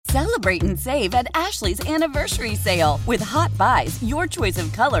Celebrate and save at Ashley's Anniversary Sale. With Hot Buys, your choice of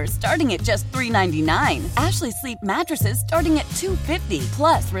colors starting at just $3.99. Ashley Sleep mattresses starting at $2.50.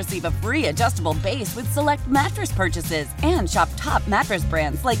 Plus, receive a free adjustable base with select mattress purchases. And shop top mattress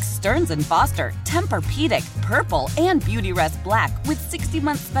brands like Stearns & Foster, Tempur-Pedic, Purple, and Beautyrest Black with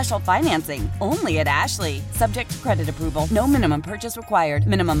 60-month special financing. Only at Ashley. Subject to credit approval. No minimum purchase required.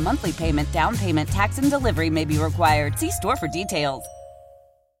 Minimum monthly payment, down payment, tax, and delivery may be required. See store for details.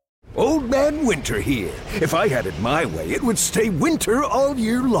 Old Man Winter here. If I had it my way, it would stay winter all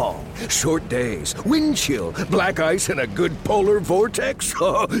year long. Short days, wind chill, black ice, and a good polar vortex.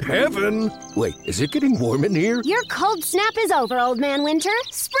 Oh, heaven. Wait, is it getting warm in here? Your cold snap is over, Old Man Winter.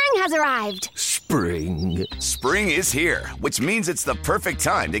 Spring has arrived. Spring. Spring is here, which means it's the perfect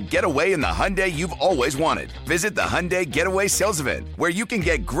time to get away in the Hyundai you've always wanted. Visit the Hyundai Getaway Sales Event, where you can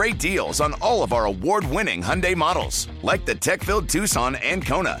get great deals on all of our award-winning Hyundai models, like the tech-filled Tucson and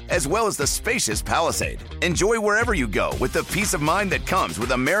Kona, as well as the spacious Palisade. Enjoy wherever you go with the peace of mind that comes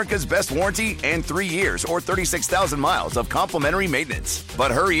with America's best warranty and 3 years or 36,000 miles of complimentary maintenance.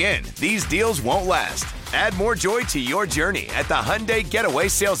 But hurry in, these deals won't last. Add more joy to your journey at the Hyundai Getaway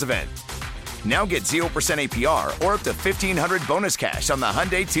Sales Event. Now get 0% APR or up to $1,500 bonus cash on the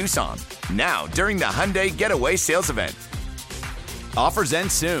Hyundai Tucson. Now, during the Hyundai Getaway Sales Event. Offers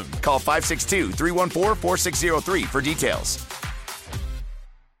end soon. Call 562-314-4603 for details.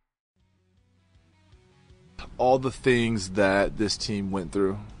 All the things that this team went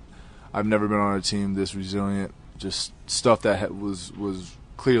through. I've never been on a team this resilient. Just stuff that was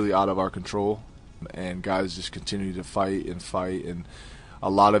clearly out of our control. And guys just continue to fight, and a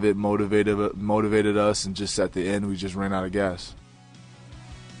lot of it motivated us, and just at the end we just ran out of gas.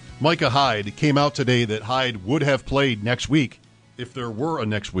 Micah Hyde came out today that Hyde would have played next week if there were a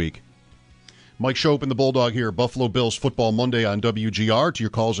next week. Mike Schopp and the Bulldog here, Buffalo Bills Football Monday on WGR. To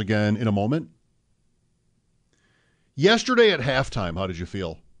your calls again in a moment. Yesterday at halftime, how did you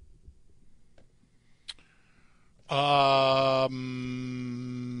feel? I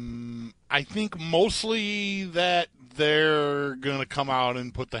think mostly that they're going to come out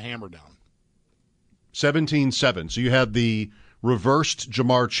and put the hammer down. 17-7. So you had the reversed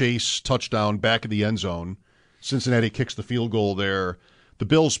Jamar Chase touchdown back in the end zone. Cincinnati kicks the field goal there. The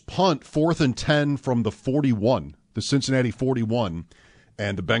Bills punt 4th and 10 from the 41, the Cincinnati 41,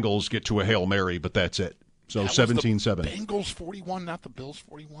 and the Bengals get to a Hail Mary, but that's it. So 17-7. Bengals 41, not the Bills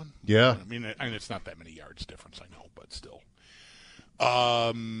 41? Yeah. I mean, it's not that many yards difference, I know, but still.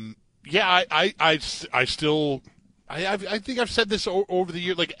 Yeah, I still – I think I've said this over the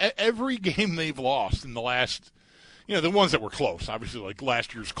years. Like, every game they've lost in the last – the ones that were close, obviously, like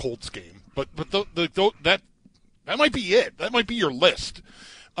last year's Colts game. But that might be it. That might be your list.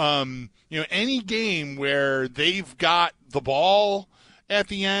 Any game where they've got the ball – at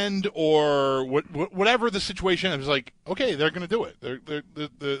the end, or whatever the situation is, like, okay, they're going to do it.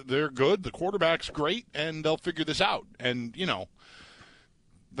 They're good. The quarterback's great, and they'll figure this out. And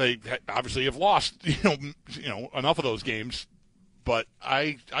they obviously have lost enough of those games, but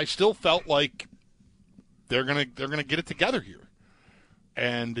I still felt like they're gonna get it together here,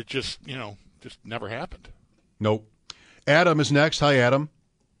 and it just never happened. Nope. Adam is next. Hi, Adam.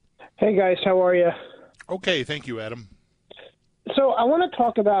 Hey guys, how are you? Okay, thank you, Adam. So I want to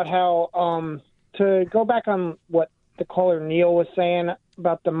talk about how, to go back on what the caller Neil was saying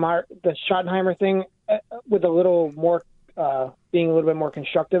about the Schottenheimer thing, with a little more, being a little bit more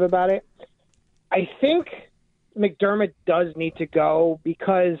constructive about it. I think McDermott does need to go,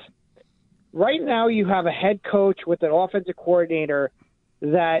 because right now you have a head coach with an offensive coordinator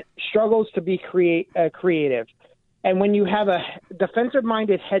that struggles to be creative. And when you have a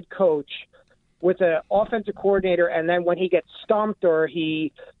defensive-minded head coach with an offensive coordinator, and then when he gets stumped or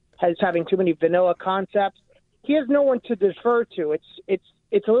he has having too many vanilla concepts, he has no one to defer to.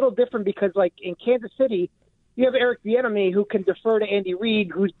 It's a little different because, like, in Kansas City, you have Eric Bieniemy who can defer to Andy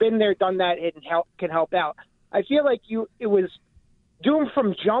Reid, who's been there, done that, and can help out. I feel like it was doomed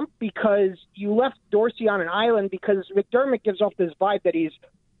from jump because you left Dorsey on an island, because McDermott gives off this vibe that he's,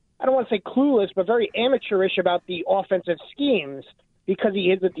 I don't want to say clueless, but very amateurish about the offensive schemes, because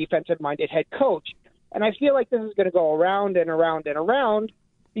he is a defensive-minded head coach. And I feel like this is going to go around and around and around,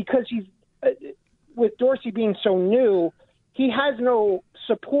 because he's with Dorsey being so new, he has no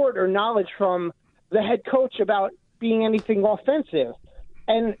support or knowledge from the head coach about being anything offensive.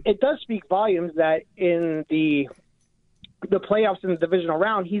 And it does speak volumes that in the playoffs in the divisional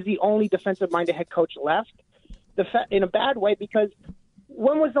round, he's the only defensive-minded head coach left, in a bad way, because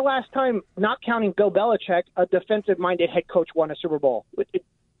when was the last time, not counting Bill Belichick, a defensive-minded head coach won a Super Bowl?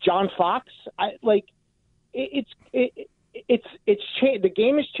 John Fox? the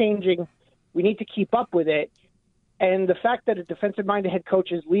game is changing. We need to keep up with it. And the fact that a defensive-minded head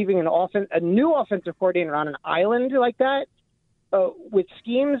coach is leaving a new offensive coordinator on an island like that with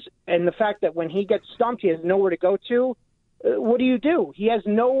schemes, and the fact that when he gets stumped, he has nowhere to go to. What do? He has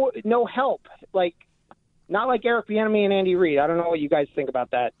no help. Not like Eric Bieniemy and Andy Reid. I don't know what you guys think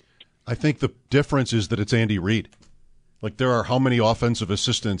about that. I think the difference is that it's Andy Reid. There are how many offensive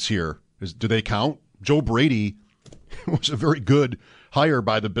assistants here? Do they count? Joe Brady was a very good hire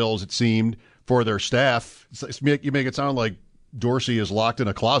by the Bills, it seemed, for their staff. You make it sound like Dorsey is locked in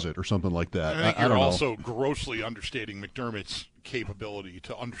a closet or something like that. I think I you're don't know. also grossly understating McDermott's capability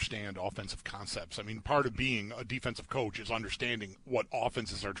to understand offensive concepts. I mean, part of being a defensive coach is understanding what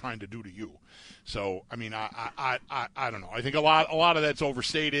offenses are trying to do to you. So, I mean, I don't know. I think a lot of that's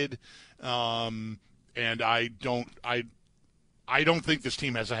overstated, and I don't think this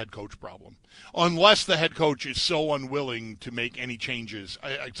team has a head coach problem, unless the head coach is so unwilling to make any changes.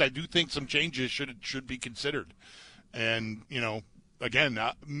 I do think some changes should be considered. And, again,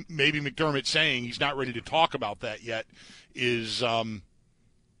 maybe McDermott saying he's not ready to talk about that yet is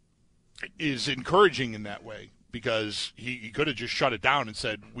encouraging in that way, because he could have just shut it down and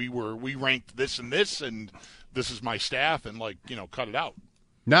said, we ranked this and this, and this is my staff, and cut it out.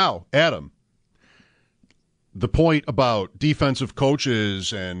 Now, Adam, the point about defensive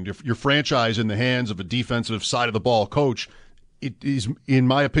coaches and your franchise in the hands of a defensive side of the ball coach, it is, in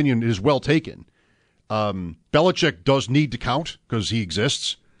my opinion, is well taken. Belichick does need to count because he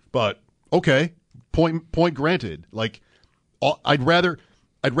exists, but okay, point granted. I'd rather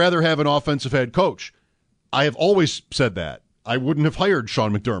have an offensive head coach. I have always said that. I wouldn't have hired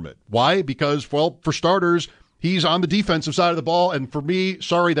Sean McDermott. Why? Because, well, for starters, he's on the defensive side of the ball, and for me,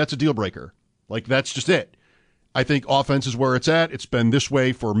 sorry, that's a deal breaker. That's just it. I think offense is where it's at. It's been this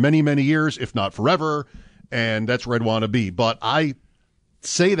way for many, many years, if not forever, and that's where I'd want to be. But I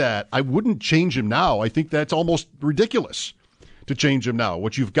say that I wouldn't change him now. I think that's almost ridiculous to change him now.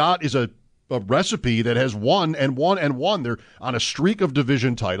 What you've got is a recipe that has won and won and won. They're on a streak of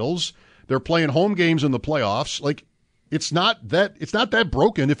division titles. They're playing home games in the playoffs. It's not that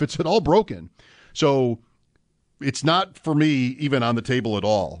broken, if it's at all broken. So it's not, for me, even on the table at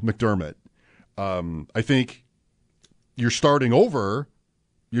all, McDermott. I think you're starting over.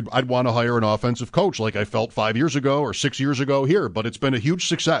 I'd want to hire an offensive coach like I felt 5 years ago or 6 years ago here, but it's been a huge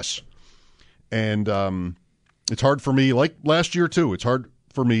success. And it's hard for me, like last year too, it's hard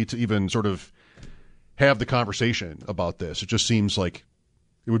for me to even sort of have the conversation about this. It just seems like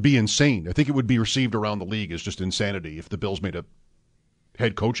it would be insane. I think it would be received around the league as just insanity if the Bills made a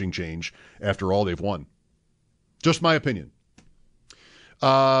head coaching change after all they've won. Just my opinion.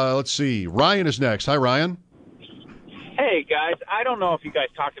 Let's see. Ryan is next. Hi, Ryan. Hey, guys. I don't know if you guys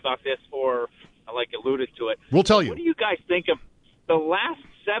talked about this or, alluded to it. We'll tell you. What do you guys think of the last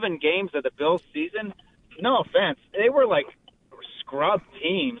 7 games of the Bills season? No offense. They were scrub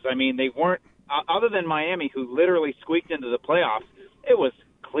teams. I mean, they weren't, other than Miami, who literally squeaked into the playoffs, it was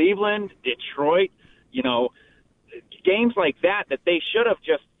Cleveland, Detroit, games like that they should have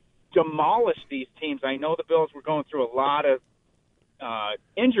just demolished these teams. I know the Bills were going through a lot of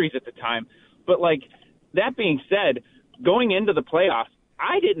injuries at the time, but that being said, going into the playoffs,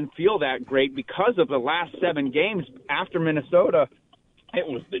 I didn't feel that great because of the last 7 games after Minnesota. It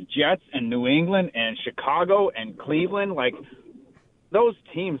was the Jets and New England and Chicago and Cleveland. Those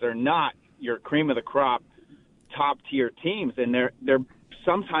teams are not your cream of the crop, top tier teams, and they're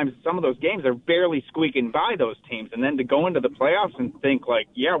sometimes some of those games are barely squeaking by those teams, and then to go into the playoffs and think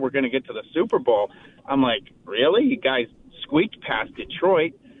yeah, we're going to get to the Super Bowl. I'm really? You guys squeaked past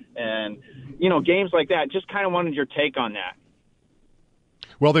Detroit, and games like that. Just kind of wanted your take on that.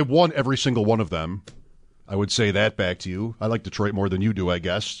 Well, they won every single one of them. I would say that back to you. I like Detroit more than you do, I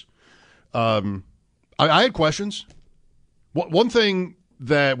guess. I had questions. One thing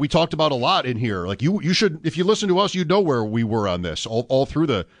that we talked about a lot in here, you should, if you listen to us, you know where we were on this all through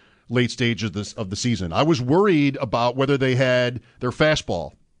the late stages of the season. I was worried about whether they had their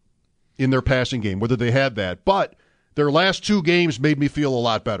fastball in their passing game, whether they had that. But their last 2 games made me feel a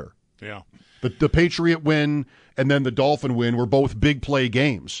lot better. Yeah. The Patriot win and then the Dolphin win were both big play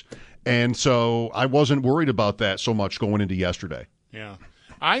games. And so I wasn't worried about that so much going into yesterday. Yeah.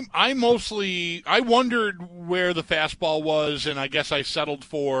 I wondered where the fastball was, and I guess I settled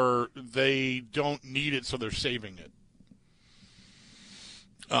for they don't need it, so they're saving it.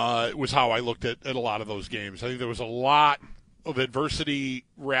 It was how I looked at a lot of those games. I think there was a lot of adversity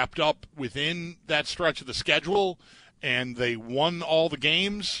wrapped up within that stretch of the schedule, and they won all the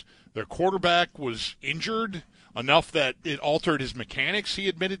games. Their quarterback was injured enough that it altered his mechanics, he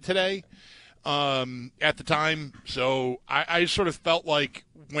admitted today. at the time. So I sort of felt like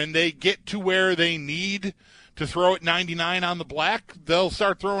when they get to where they need to throw it 99 on the black, they'll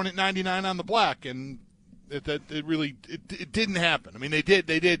start throwing it 99 on the black, and it didn't happen. I mean, they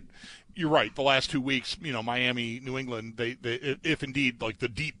did. You're right. The last 2 weeks, Miami, New England, they if indeed like the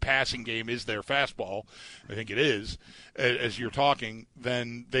deep passing game is their fastball, I think it is, as you're talking,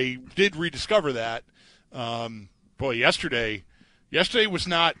 then they did rediscover that. Yesterday was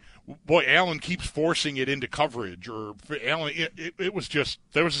not. Boy, Allen keeps forcing it into coverage, or Allen. It was just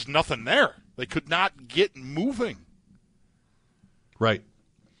there was just nothing there. They could not get moving. Right.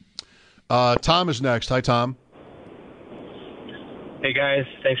 Tom is next. Hi, Tom. Hey guys,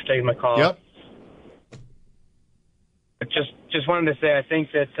 thanks for taking my call. Yep. Just wanted to say, I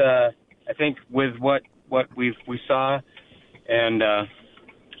think with what we saw, and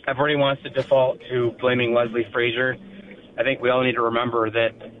everybody wants to default to blaming Leslie Frazier. I think we all need to remember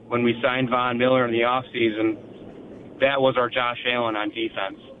that when we signed Von Miller in the offseason, that was our Josh Allen on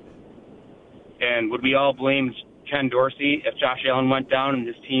defense. And would we all blame Ken Dorsey if Josh Allen went down and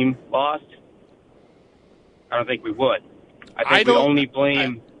this team lost? I don't think we would. I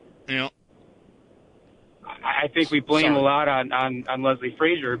think we blame a lot on Leslie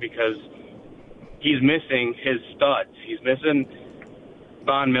Frazier because he's missing his studs. He's missing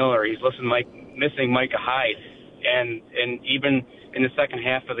Von Miller. He's missing Micah Hyde. And even in the second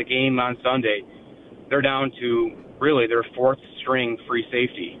half of the game on Sunday, they're down to really their fourth string free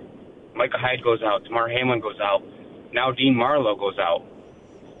safety. Micah Hyde goes out. Damar Hamlin goes out. Now Dean Marlowe goes out.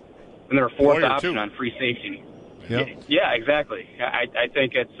 And they're a fourth option on free safety. Yep. Yeah, exactly. I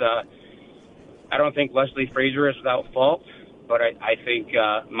think it's I don't think Leslie Frazier is without fault, but I think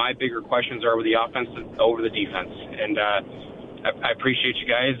my bigger questions are with the offense over the defense. And I appreciate you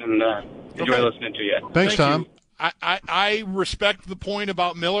guys and enjoy listening to you. Thanks, Tom. I respect the point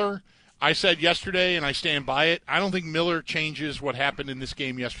about Miller. I said yesterday, and I stand by it, I don't think Miller changes what happened in this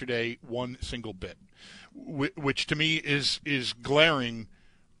game yesterday one single bit, which to me is glaring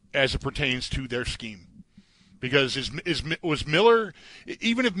as it pertains to their scheme. Because was Miller,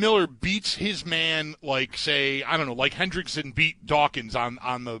 even if Miller beats his man like, say, I don't know, like Hendrickson beat Dawkins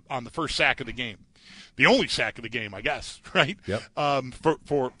on the first sack of the game, the only sack of the game, I guess, right? Yep. For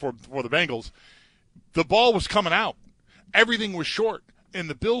the Bengals, the ball was coming out, everything was short, and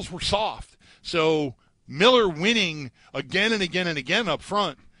the Bills were soft. So Miller winning again and again and again up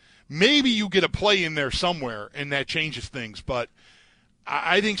front, maybe you get a play in there somewhere, and that changes things, but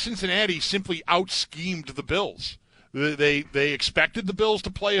I think Cincinnati simply out-schemed the Bills. They expected the Bills to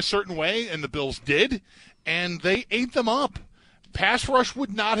play a certain way, and the Bills did, and they ate them up. Pass rush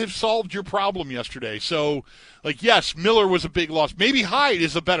would not have solved your problem yesterday. So, yes, Miller was a big loss. Maybe Hyde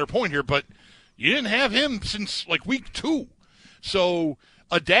is a better point here, but you didn't have him since, week 2. So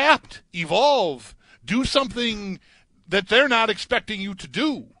adapt, evolve, do something that they're not expecting you to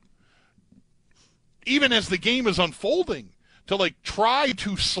do, even as the game is unfolding. To try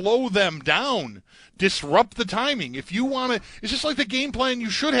to slow them down, disrupt the timing. If you want to, it's just like the game plan you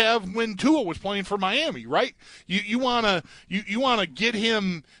should have when Tua was playing for Miami, right? You want to get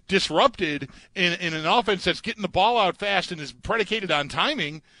him disrupted in an offense that's getting the ball out fast and is predicated on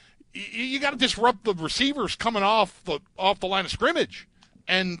timing. You got to disrupt the receivers coming off the line of scrimmage,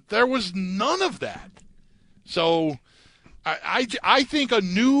 and there was none of that. So I think a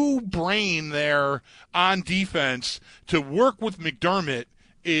new brain there on defense to work with McDermott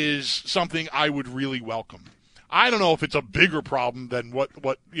is something I would really welcome. I don't know if it's a bigger problem than what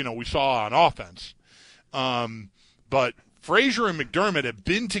we saw on offense, but Frazier and McDermott have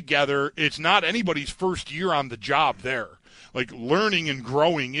been together. It's not anybody's first year on the job there. Learning and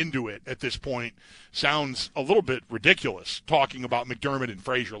growing into it at this point sounds a little bit ridiculous, talking about McDermott and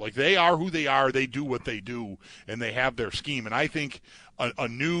Frazier. They are who they are, they do what they do, and they have their scheme. And I think a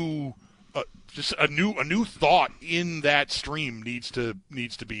new thought in that stream needs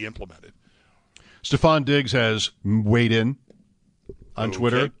to be implemented. Stephon Diggs has weighed in on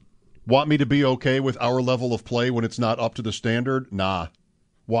Twitter. Want me to be okay with our level of play when it's not up to the standard? Nah.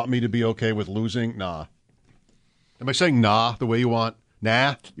 Want me to be okay with losing? Nah. Am I saying nah the way you want?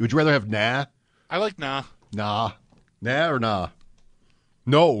 Nah? Would you rather have nah? I like nah. Nah. Nah or nah?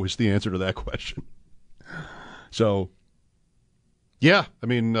 No is the answer to that question. So, yeah,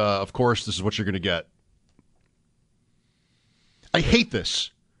 of course, this is what you're going to get. I hate this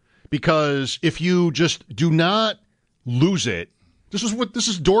because if you just do not lose it, this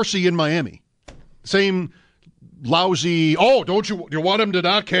is Dorsey in Miami. Same lousy, don't you want him to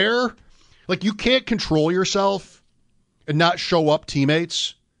not care? You can't control yourself and not show up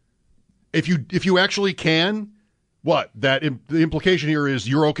teammates. If you actually can, the implication here is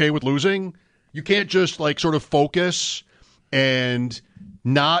you're okay with losing? You can't just sort of focus and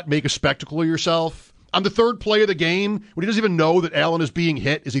not make a spectacle of yourself. On the third play of the game, when he doesn't even know that Allen is being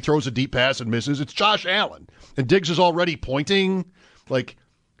hit as he throws a deep pass and misses, it's Josh Allen. And Diggs is already pointing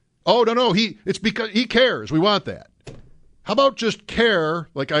oh, no, it's because he cares. We want that. How about just care,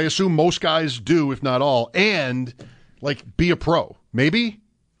 like I assume most guys do, if not all, and be a pro? Maybe?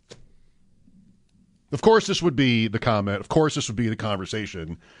 Of course this would be the comment. Of course this would be the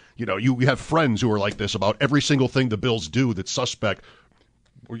conversation. You have friends who are like this about every single thing the Bills do that's suspect.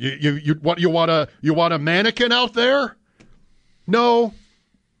 You want a mannequin out there? No.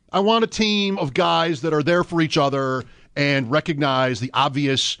 I want a team of guys that are there for each other and recognize the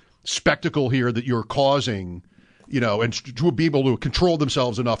obvious spectacle here that you're causing, and to be able to control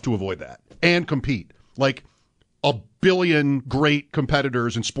themselves enough to avoid that and compete. Like a billion great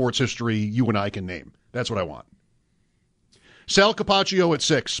competitors in sports history you and I can name. That's what I want. Sal Capaccio at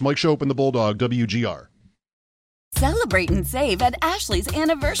 6. Mike Schopp and the Bulldog, WGR. Celebrate and save at Ashley's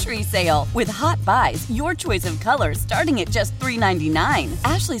Anniversary Sale. With Hot Buys, your choice of colors starting at just $3.99.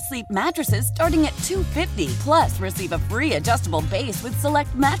 Ashley Sleep mattresses starting at $2.50. Plus, receive a free adjustable base with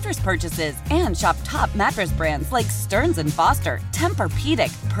select mattress purchases. And shop top mattress brands like Stearns & Foster,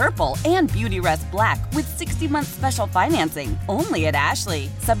 Tempur-Pedic, Purple, and Beautyrest Black with 60-month special financing. Only at Ashley.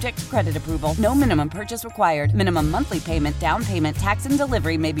 Subject to credit approval. No minimum purchase required. Minimum monthly payment, down payment, tax, and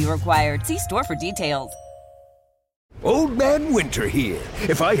delivery may be required. See store for details. Old Man Winter here.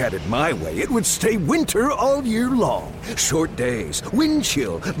 If I had it my way, it would stay winter all year long. Short days, wind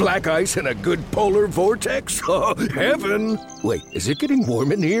chill, black ice, and a good polar vortex. Oh, heaven. Wait, is it getting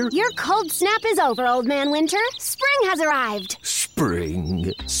warm in here? Your cold snap is over, Old Man Winter. Spring has arrived.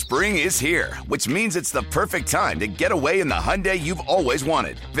 Spring. Spring is here, which means it's the perfect time to get away in the Hyundai you've always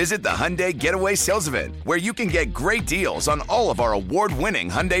wanted. Visit the Hyundai Getaway Sales Event, where you can get great deals on all of our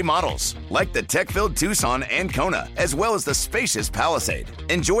award-winning Hyundai models, like the tech-filled Tucson and Kona, as well as the spacious Palisade.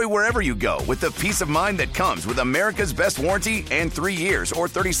 Enjoy wherever you go with the peace of mind that comes with America's best warranty and 3 years or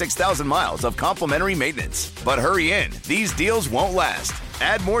 36,000 miles of complimentary maintenance. But hurry in, these deals won't last.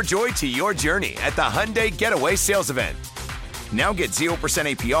 Add more joy to your journey at the Hyundai Getaway Sales Event. Now get 0%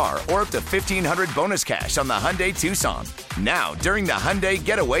 APR or up to $1,500 bonus cash on the Hyundai Tucson. Now, during the Hyundai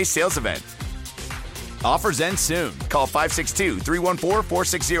Getaway Sales Event. Offers end soon. Call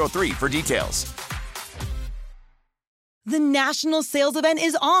 562-314-4603 for details. The national sales event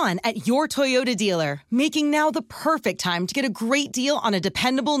is on at your Toyota dealer, making now the perfect time to get a great deal on a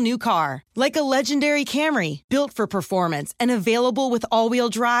dependable new car. Like a legendary Camry, built for performance and available with all-wheel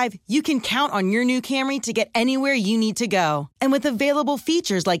drive, you can count on your new Camry to get anywhere you need to go. And with available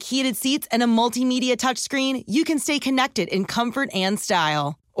features like heated seats and a multimedia touchscreen, you can stay connected in comfort and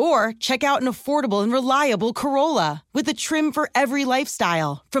style. Or check out an affordable and reliable Corolla with a trim for every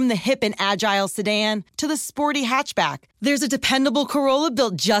lifestyle. From the hip and agile sedan to the sporty hatchback, there's a dependable Corolla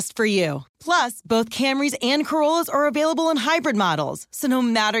built just for you. Plus, both Camrys and Corollas are available in hybrid models, so no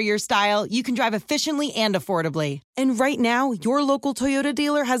matter your style, you can drive efficiently and affordably. And right now, your local Toyota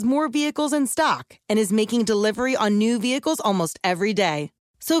dealer has more vehicles in stock and is making delivery on new vehicles almost every day.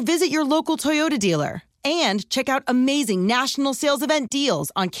 So visit your local Toyota dealer. And check out amazing national sales event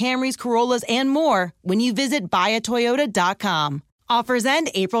deals on Camrys, Corollas, and more when you visit buyatoyota.com. Offers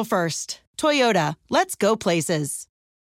end April 1st. Toyota, let's go places.